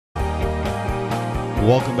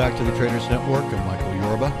Welcome back to the Traders Network. I'm Michael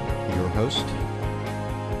Yorba, your host.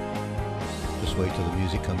 Just wait till the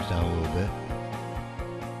music comes down a little bit.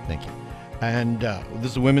 Thank you. And this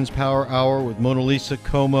is the Women's Power Hour with Mona Lisa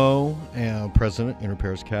Como, President,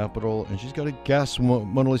 Interpairs Capital. And she's got a guest.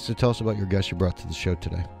 Mona Lisa, tell us about your guest you brought to the show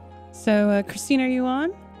today. So, Christine, are you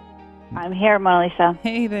on? I'm here, Mona Lisa.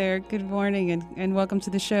 Hey there. Good morning and welcome to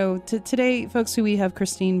the show. Today, folks, we have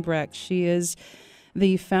Christine Breck. She is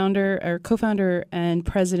the founder or co-founder and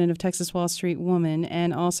president of Texas Wall Street Woman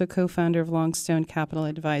and also co-founder of Longstone Capital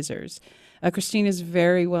Advisors. Christine is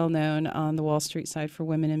very well known on the Wall Street side for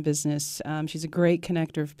women in business. She's a great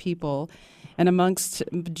connector of people. And amongst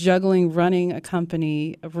juggling running a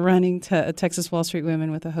company, running Texas Wall Street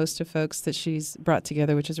Women with a host of folks that she's brought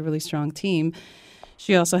together, which is a really strong team,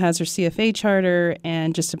 she also has her CFA charter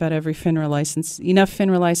and just about every FINRA license. Enough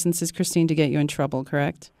FINRA licenses, Christine, to get you in trouble,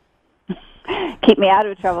 correct? Keep me out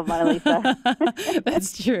of trouble, Mona Lisa.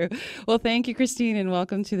 That's true. Well, thank you, Christine, and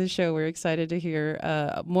welcome to the show. We're excited to hear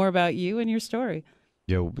more about you and your story.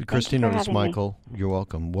 Yeah, Christine, it's Michael. You're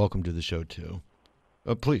welcome. Welcome to the show, too.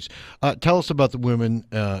 Please, tell us about the women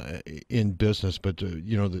in business, but,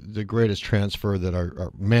 the greatest transfer that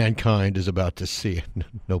our mankind is about to see.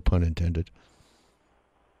 No pun intended.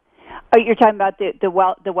 Oh, you're talking about the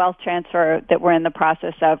wealth transfer that we're in the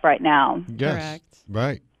process of right now. Yes, correct.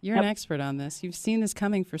 Right. You're an expert on this. You've seen this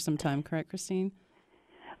coming for some time, correct, Christine?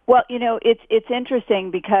 Well, it's interesting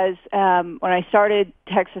because when I started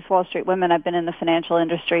Texas Wall Street Women, I've been in the financial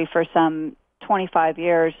industry for some 25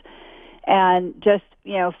 years, and just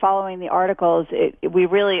following the articles, we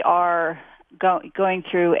really are going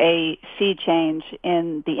through a sea change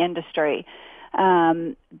in the industry.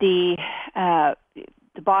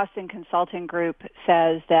 The Boston Consulting Group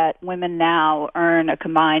says that women now earn a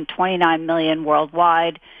combined $29 million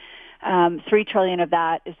worldwide. $3 trillion of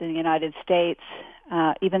that is in the United States.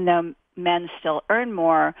 Even though men still earn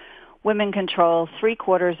more, women control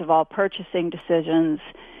 3/4 of all purchasing decisions.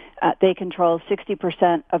 They control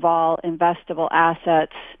 60% of all investable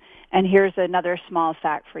assets. And here's another small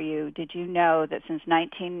fact for you. Did you know that since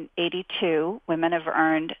 1982, women have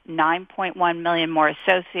earned 9.1 million more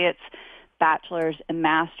associates, bachelor's and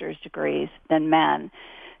master's degrees than men?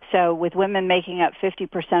 So with women making up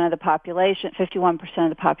 50% of the population, 51% of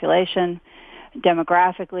the population,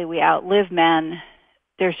 demographically we outlive men.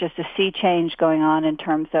 There's just a sea change going on in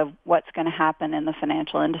terms of what's going to happen in the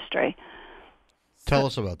financial industry. Tell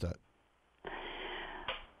us about that.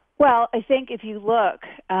 Well, I think if you look,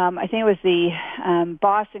 I think it was the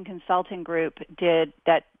Boston Consulting Group did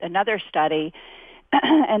another study,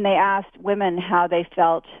 and they asked women how they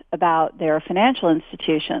felt about their financial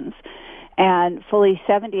institutions. And fully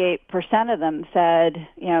 78% of them said,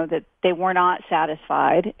 that they were not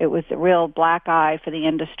satisfied. It was a real black eye for the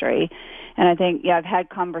industry. And I think, I've had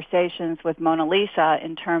conversations with Mona Lisa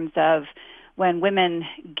in terms of when women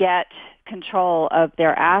get control of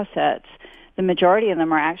their assets, the majority of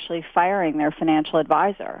them are actually firing their financial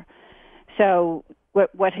advisor. So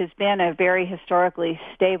what has been a very historically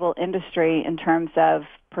stable industry in terms of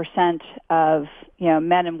percent of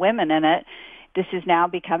men and women in it, this is now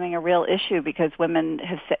becoming a real issue because women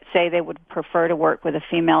say they would prefer to work with a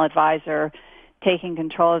female advisor, taking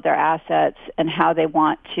control of their assets and how they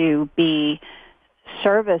want to be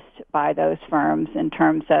serviced by those firms in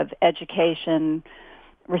terms of education,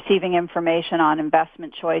 receiving information on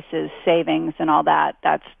investment choices, savings, and all that.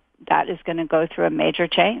 That is going to go through a major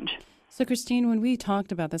change. So, Christine, when we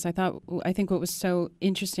talked about this, I think what was so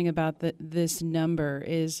interesting about this number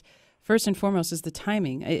is, first and foremost, is the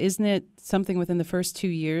timing. Isn't it something within the first 2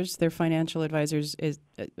 years, their financial advisors is,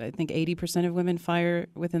 I think 80% of women fire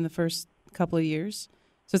within the first couple of years?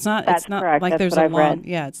 So it's not correct. like That's there's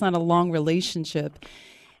it's not a long relationship.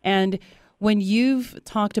 And when you've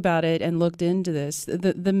talked about it and looked into this,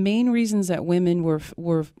 the main reasons that women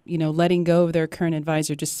were letting go of their current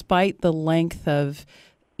advisor, despite the length of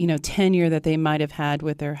tenure that they might have had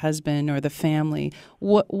with their husband or the family,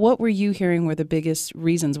 what were you hearing were the biggest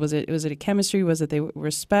reasons? Was it a chemistry? Was it they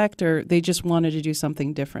respect, or they just wanted to do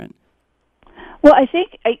something different? Well, I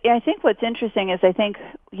think what's interesting is I think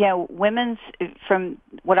women's, from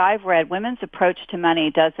what I've read, women's approach to money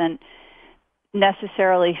doesn't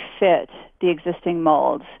necessarily fit the existing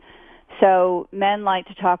molds. So men like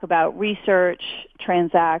to talk about research,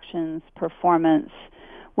 transactions, performance.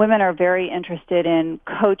 Women are very interested in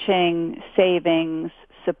coaching, savings,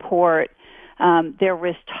 support. Their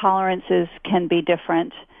risk tolerances can be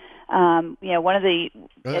different. One of the,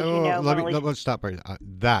 let's stop right there.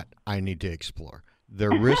 That I need to explore.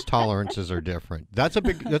 Their risk tolerances are different. That's a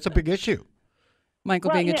big issue. Michael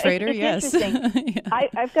Well, being a trader, it's yes. interesting.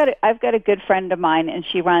 Yeah. I've got a good friend of mine, and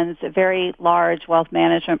she runs a very large wealth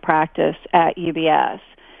management practice at UBS,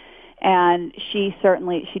 and she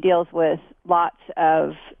deals with lots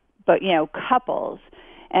of, but couples,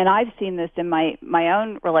 and I've seen this in my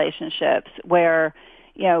own relationships where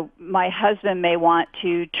my husband may want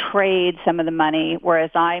to trade some of the money,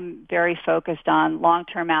 whereas I'm very focused on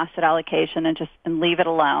long-term asset allocation and leave it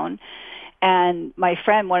alone. And my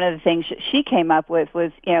friend, one of the things that she came up with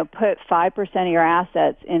was, put 5% of your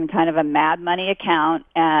assets in kind of a mad money account.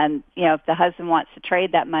 And, if the husband wants to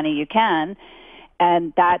trade that money, you can.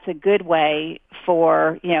 And that's a good way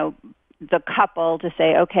for, the couple to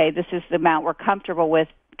say, okay, this is the amount we're comfortable with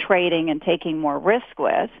trading and taking more risk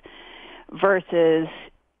with, versus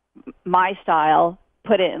my style,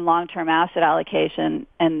 put it in long-term asset allocation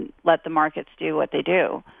and let the markets do what they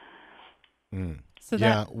do. Mm. So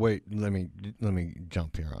wait, let me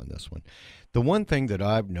jump here on this one. The one thing that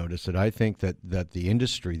I've noticed that I think that the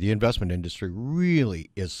industry, the investment industry,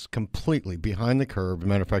 really is completely behind the curve, as a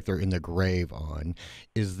matter of fact, they're in the grave on,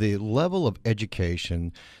 is the level of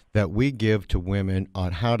education that we give to women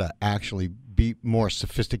on how to actually be more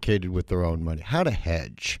sophisticated with their own money, how to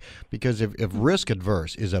hedge. Because if risk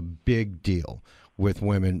adverse is a big deal with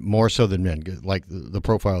women, more so than men, like the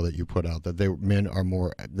profile that you put out, that men are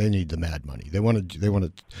more, they need the mad money. They want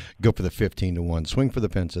to go for the 15-1, swing for the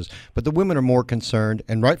fences. But the women are more concerned,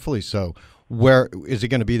 and rightfully so. Where is it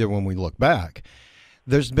going to be there when we look back?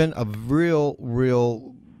 There's been a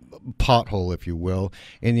real pothole, if you will,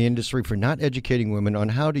 in the industry for not educating women on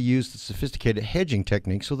how to use the sophisticated hedging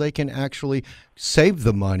techniques so they can actually save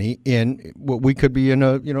the money in what we could be in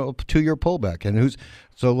a 2-year pullback, and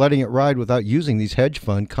so letting it ride without using these hedge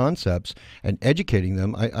fund concepts and educating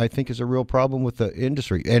them, I think is a real problem with the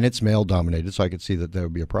industry, and it's male dominated, so I could see that there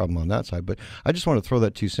would be a problem on that side. But I just want to throw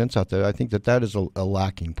that 2 cents out there. I think that is a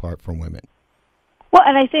lacking part for women. Well,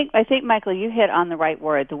 and I think Michael, you hit on the right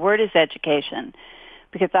word. The word is education.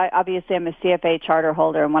 Because obviously I'm a CFA charter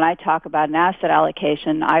holder, and when I talk about an asset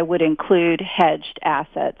allocation, I would include hedged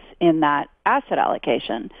assets in that asset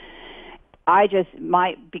allocation. I just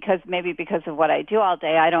because of what I do all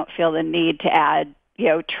day, I don't feel the need to add,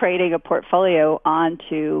 trading a portfolio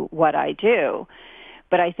onto what I do.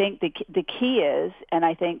 But I think the key is, and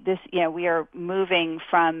I think this, we are moving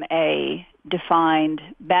from a defined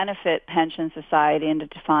benefit pension society into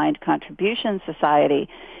defined contribution society.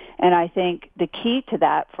 And I think the key to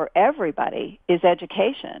that for everybody is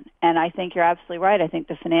education. And I think you're absolutely right. I think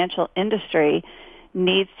the financial industry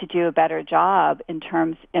needs to do a better job in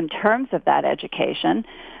terms of that education.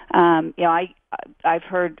 I've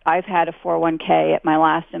had a 401k at my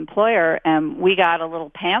last employer, and we got a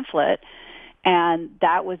little pamphlet, and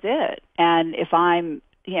that was it. And if I'm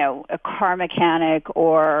a car mechanic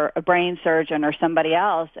or a brain surgeon or somebody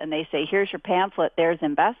else, and they say, here's your pamphlet, there's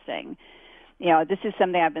investing. This is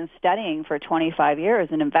something I've been studying for 25 years,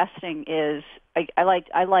 and investing is, I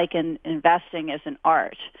like investing as an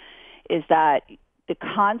art, is that the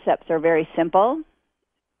concepts are very simple.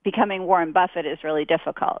 Becoming Warren Buffett is really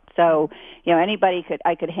difficult. So,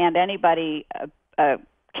 I could hand anybody a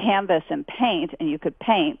canvas and paint, and you could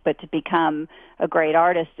paint, but to become a great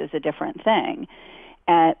artist is a different thing.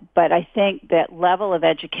 But I think that level of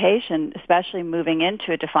education, especially moving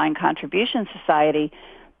into a defined contribution society,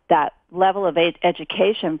 that level of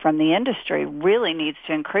education from the industry really needs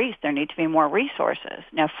to increase. There need to be more resources.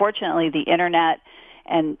 Now, fortunately, the internet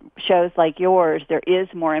and shows like yours, there is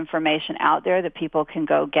more information out there that people can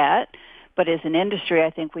go get. But as an industry, I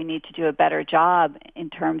think we need to do a better job in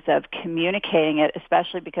terms of communicating it,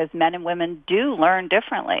 especially because men and women do learn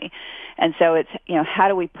differently. And so it's, how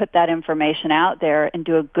do we put that information out there and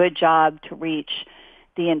do a good job to reach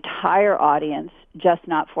the entire audience, just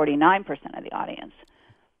not 49% of the audience?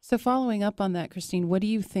 So following up on that, Christine, what do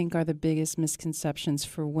you think are the biggest misconceptions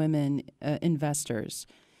for women investors?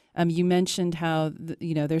 You mentioned how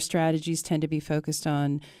their strategies tend to be focused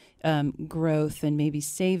on growth and maybe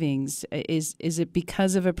savings. Is it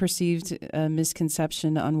because of a perceived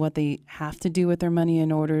misconception on what they have to do with their money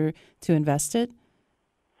in order to invest it?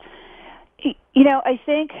 I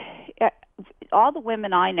think all the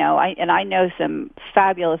women I know, and I know some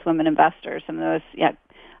fabulous women investors, some of those,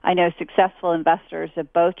 I know successful investors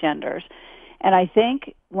of both genders. And I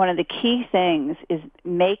think one of the key things is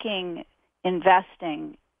making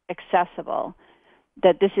investing accessible,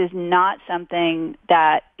 that this is not something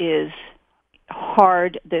that is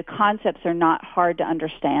hard. The concepts are not hard to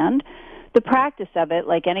understand. The practice of it,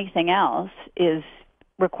 like anything else,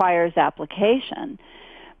 requires application.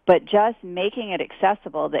 But just making it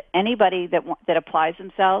accessible that anybody that applies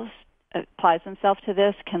themselves applies themselves to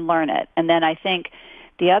this can learn it. And then I think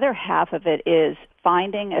the other half of it is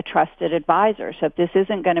finding a trusted advisor. So if this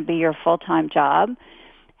isn't going to be your full-time job,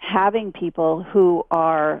 having people who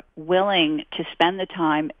are willing to spend the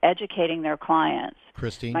time educating their clients.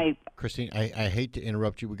 Christine, I hate to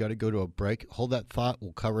interrupt you. We got to go to a break. Hold that thought.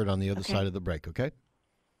 We'll cover it on the other side of the break, okay?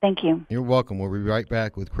 Thank you. You're welcome. We'll be right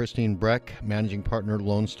back with Christine Breck, Managing Partner,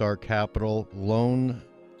 Lone Star Capital,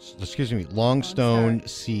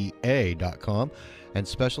 LongstoneCA.com. And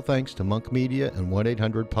special thanks to Monk Media and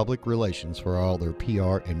 1-800-Public Relations for all their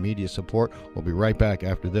PR and media support. We'll be right back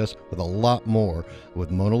after this with a lot more with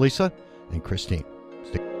Mona Lisa and Christine.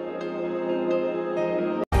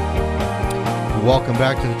 Welcome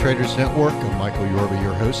back to the Traders Network. I'm Michael Yorba,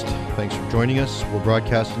 your host. Thanks for joining us. We're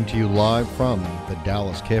broadcasting to you live from the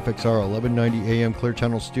Dallas KFXR 1190 AM Clear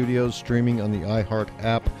Channel Studios, streaming on the iHeart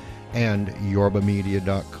app and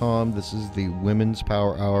yorbamedia.com. This is the Women's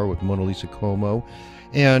Power Hour with Mona Lisa Como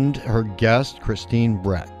and her guest, Christine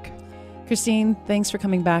Breck. Christine, thanks for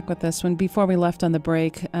coming back with us. Before we left on the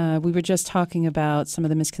break, we were just talking about some of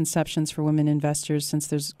the misconceptions for women investors, since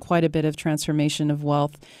there's quite a bit of transformation of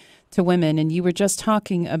wealth to women. And you were just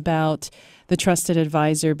talking about the trusted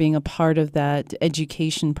advisor being a part of that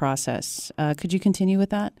education process. Could you continue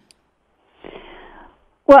with that?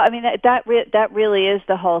 Well, I mean, that really is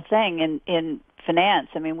the whole thing in finance.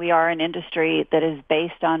 I mean, we are an industry that is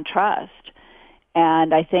based on trust.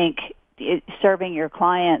 And I think serving your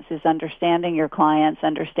clients is understanding your clients,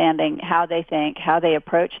 understanding how they think, how they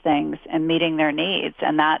approach things, and meeting their needs.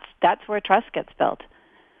 And that's where trust gets built.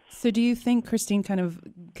 So do you think, Christine, kind of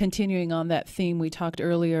continuing on that theme we talked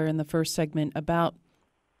earlier in the first segment about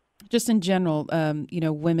just in general,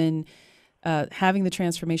 women having the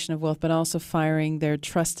transformation of wealth, but also firing their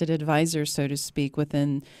trusted advisor, so to speak,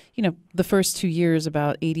 within, the first 2 years,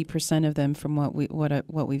 about 80% of them, from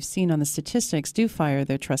what we've seen on the statistics, do fire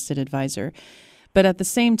their trusted advisor. But at the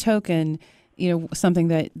same token, something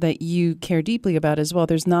that you care deeply about as well,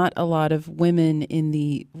 there's not a lot of women in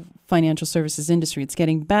the financial services industry. It's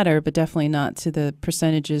getting better, but definitely not to the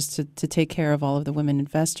percentages to take care of all of the women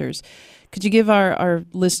investors. Could you give our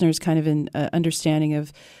listeners kind of an understanding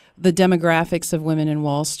of the demographics of women in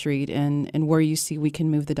Wall Street and where you see we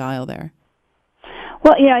can move the dial there?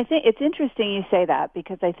 Well, I think it's interesting you say that,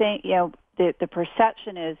 because I think, the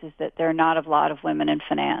perception is that there are not a lot of women in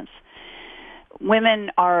finance.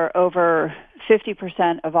 Women are over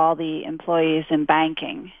 50% of all the employees in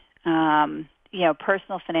banking.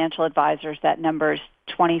 Personal financial advisors, that number is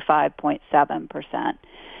 25.7%.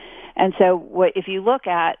 And so if you look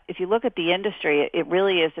at the industry, it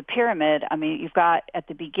really is a pyramid. I mean, you've got at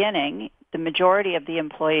the beginning, the majority of the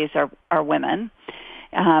employees are women.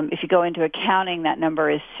 If you go into accounting, that number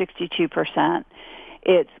is 62%.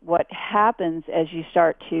 It's what happens as you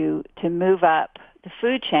start to move up the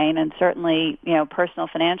food chain, and certainly, personal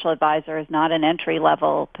financial advisor is not an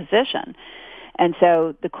entry-level position. And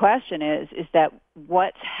so the question is that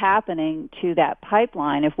what's happening to that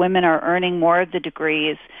pipeline? If women are earning more of the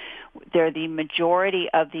degrees, they're the majority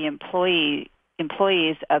of the employees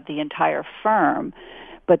of the entire firm.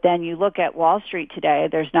 But then you look at Wall Street today,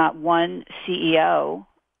 there's not one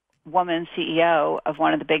woman CEO of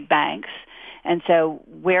one of the big banks. And so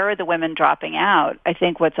where are the women dropping out? I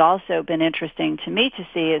think what's also been interesting to me to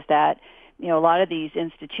see is that, a lot of these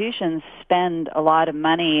institutions spend a lot of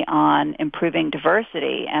money on improving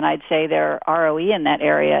diversity, and I'd say their ROE in that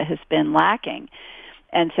area has been lacking.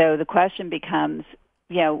 And so the question becomes,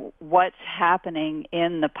 what's happening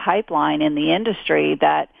in the pipeline in the industry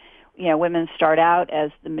that, women start out as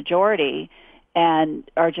the majority and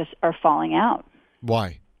are falling out.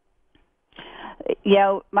 Why?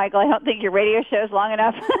 Michael, I don't think your radio show is long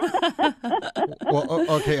enough. Well,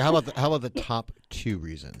 okay. How about the top two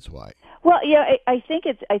reasons why? Well, I think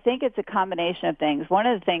it's a combination of things. One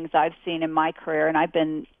of the things I've seen in my career, and I've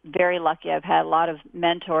been very lucky, I've had a lot of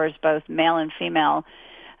mentors, both male and female,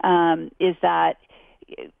 is that.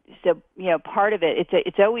 So, part of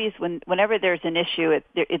it's always whenever there's an issue,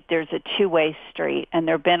 there's a two-way street, and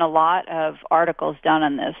there have been a lot of articles done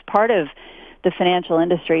on this. Part of the financial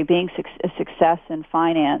industry being a success in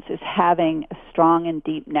finance is having a strong and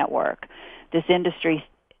deep network. This industry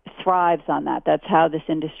thrives on that. That's how this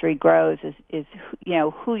industry grows is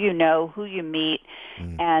who who you meet,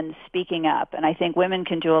 and speaking up. And I think women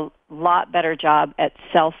can do a lot better job at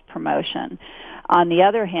self-promotion. On the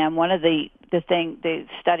other hand, one of the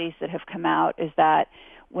studies that have come out is that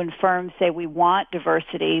when firms say we want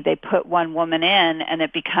diversity, they put one woman in and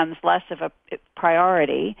it becomes less of a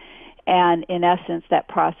priority. And in essence, that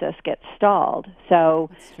process gets stalled. So,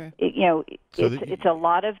 it's a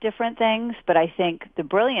lot of different things. But I think the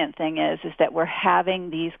brilliant thing is that we're having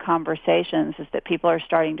these conversations. Is that people are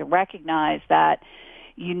starting to recognize that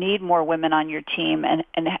you need more women on your team, and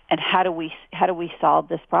how do we solve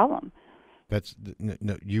this problem?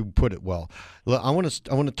 No, you put it well. Look, I want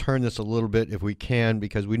to turn this a little bit if we can,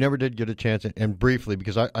 because we never did get a chance, and briefly,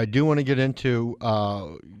 because I do want to get into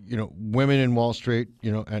women in Wall Street,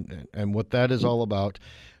 and what that is all about.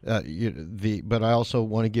 But I also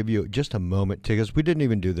want to give you just a moment, because we didn't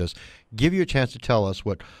even do this. Give you a chance to tell us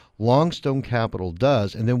what Longstone Capital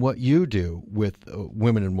does, and then what you do with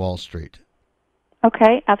women in Wall Street.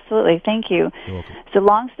 Okay, absolutely. Thank you. You're welcome. So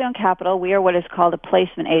Longstone Capital, we are what is called a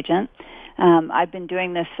placement agent. I've been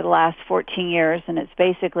doing this for the last 14 years, and it's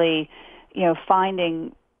basically,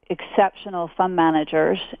 finding exceptional fund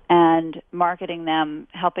managers and marketing them,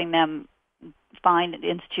 helping them find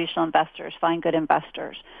institutional investors, find good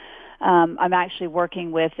investors. I'm actually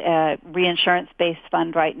working with a reinsurance-based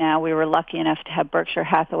fund right now. We were lucky enough to have Berkshire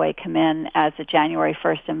Hathaway come in as a January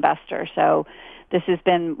 1st investor. So this has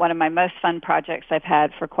been one of my most fun projects I've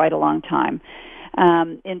had for quite a long time.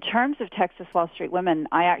 In terms of Texas Wall Street Women,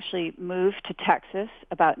 I actually moved to Texas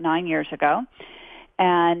about 9 years ago.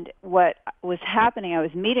 And what was happening, I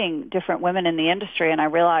was meeting different women in the industry, and I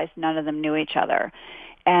realized none of them knew each other.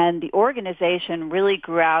 And the organization really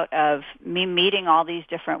grew out of me meeting all these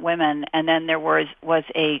different women, and then there was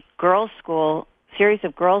a girls' school, series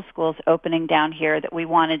of girls' schools opening down here that we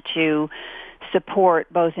wanted to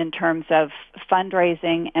support, both in terms of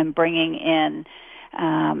fundraising and bringing in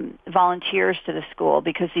volunteers to the school,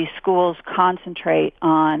 because these schools concentrate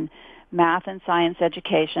on math and science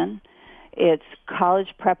education. It's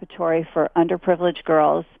college preparatory for underprivileged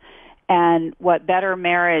girls. And what better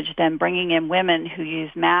marriage than bringing in women who use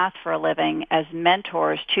math for a living as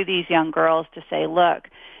mentors to these young girls to say, look,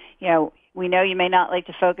 we know you may not like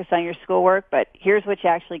to focus on your schoolwork, but here's what you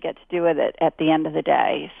actually get to do with it at the end of the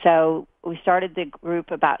day. So we started the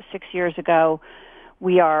group about 6 years ago.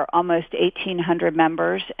 We are almost 1,800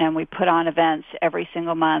 members, and we put on events every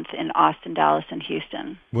single month in Austin, Dallas, and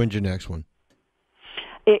Houston. When's your next one?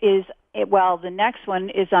 The next one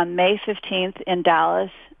is on May 15th in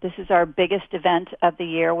Dallas. This is our biggest event of the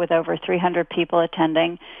year with over 300 people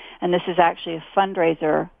attending, and this is actually a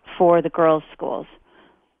fundraiser for the girls' schools.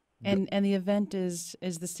 And the event is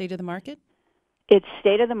the State of the Market? It's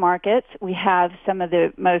State of the Market. We have some of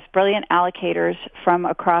the most brilliant allocators from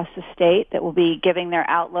across the state that will be giving their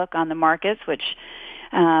outlook on the markets, which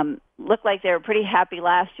looked like they were pretty happy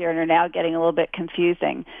last year and are now getting a little bit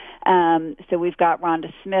confusing. So we've got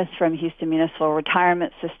Rhonda Smith from Houston Municipal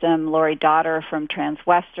Retirement System, Lori Daughter from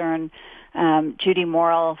Transwestern, Judy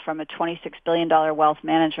Morrill from a $26 billion wealth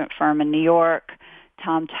management firm in New York,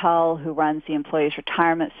 Tom Tull, who runs the Employees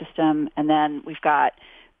Retirement System, and then we've got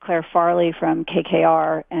Claire Farley from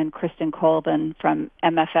KKR and Kristen Colvin from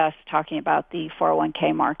MFS talking about the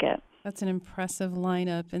 401k market. That's an impressive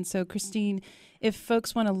lineup. And so, Christine, if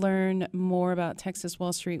folks want to learn more about Texas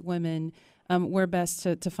Wall Street Women, where best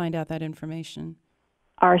to find out that information?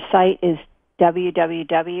 Our site is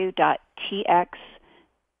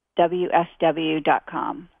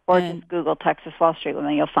www.txwsw.com, or just Google Texas Wall Street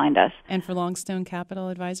Women. You'll find us. And for Longstone Capital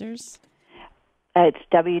Advisors? It's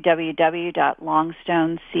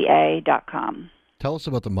www.longstoneca.com. Tell us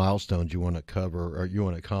about the milestones you want to cover or you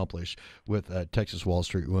want to accomplish with Texas Wall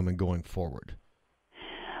Street Women going forward.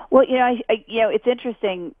 Well, it's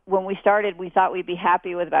interesting. When we started, we thought we'd be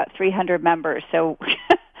happy with about 300 members, so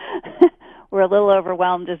we're a little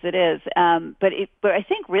overwhelmed as it is. But I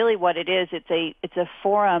think really what it is, it's a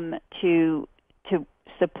forum to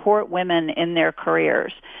support women in their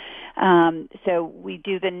careers. So we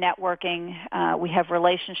do the networking. We have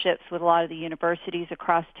relationships with a lot of the universities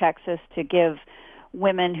across Texas to give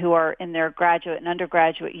women who are in their graduate and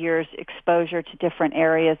undergraduate years exposure to different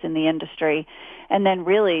areas in the industry, and then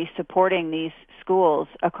really supporting these schools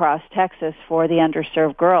across Texas for the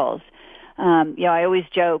underserved girls. I always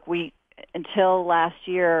joke, until last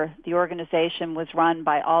year, the organization was run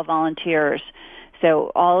by all volunteers.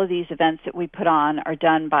 So all of these events that we put on are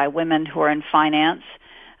done by women who are in finance.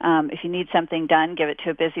 If you need something done, give it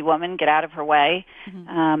to a busy woman. Get out of her way.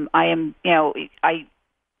 Mm-hmm.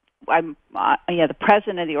 I'm the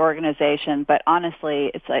president of the organization, but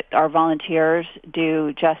honestly, it's like our volunteers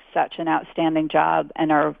do just such an outstanding job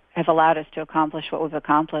and have allowed us to accomplish what we've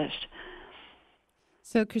accomplished.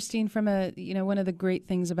 So, Christine, from one of the great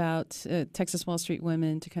things about Texas Wall Street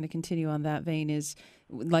Women, to kind of continue on that vein, is,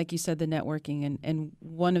 like you said, the networking. And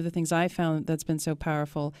one of the things I found that's been so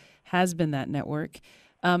powerful has been that network.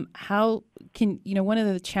 How can, one of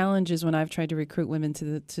the challenges when I've tried to recruit women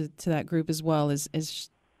to that group as well is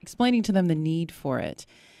explaining to them the need for it.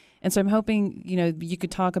 And so I'm hoping, you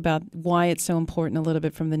could talk about why it's so important a little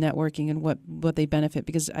bit from the networking and what they benefit,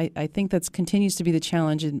 because I think that continues to be the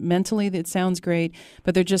challenge. And mentally, it sounds great,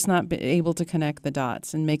 but they're just not able to connect the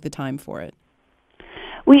dots and make the time for it.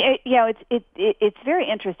 It's very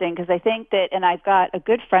interesting because I think that, and I've got a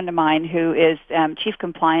good friend of mine who is chief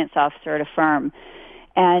compliance officer at a firm,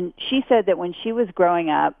 and she said that when she was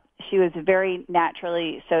growing up, she was a very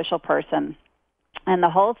naturally social person. And the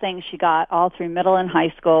whole thing she got all through middle and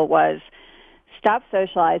high school was stop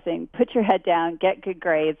socializing, put your head down, get good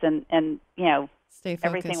grades, and stay focused,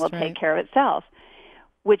 everything will right? take care of itself,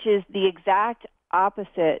 which is the exact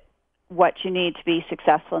opposite what you need to be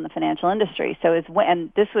successful in the financial industry. So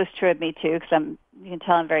and this was true of me too, because you can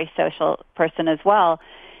tell I'm a very social person as well,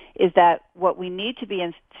 is that what we need to be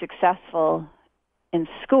successful in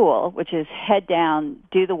school, which is head down,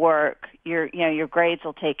 do the work, your grades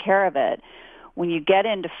will take care of it. When you get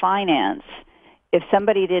into finance, if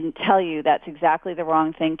somebody didn't tell you that's exactly the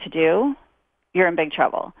wrong thing to do, you're in big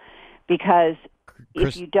trouble. Because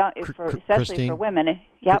if you don't, especially Christine, for women,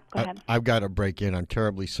 go ahead. I've got to break in. I'm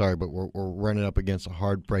terribly sorry, but we're running up against a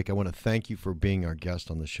hard break. I want to thank you for being our guest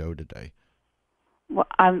on the show today. Well,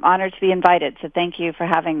 I'm honored to be invited, so thank you for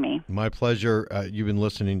having me. My pleasure. You've been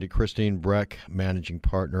listening to Christine Breck, managing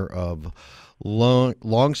partner of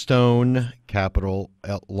Longstone Capital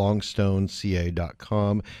at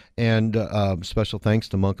longstoneca.com. And special thanks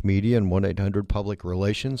to Monk Media and 1-800 Public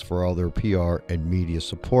Relations for all their PR and media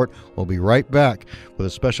support. We'll be right back with a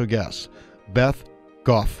special guest, Beth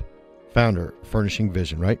Goff, founder, Furnishing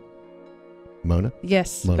Vision, right? Mona?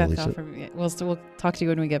 Yes, Mona Beth Lisa. Goff. We'll talk to you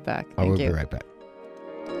when we get back. Thank you. We'll be right back.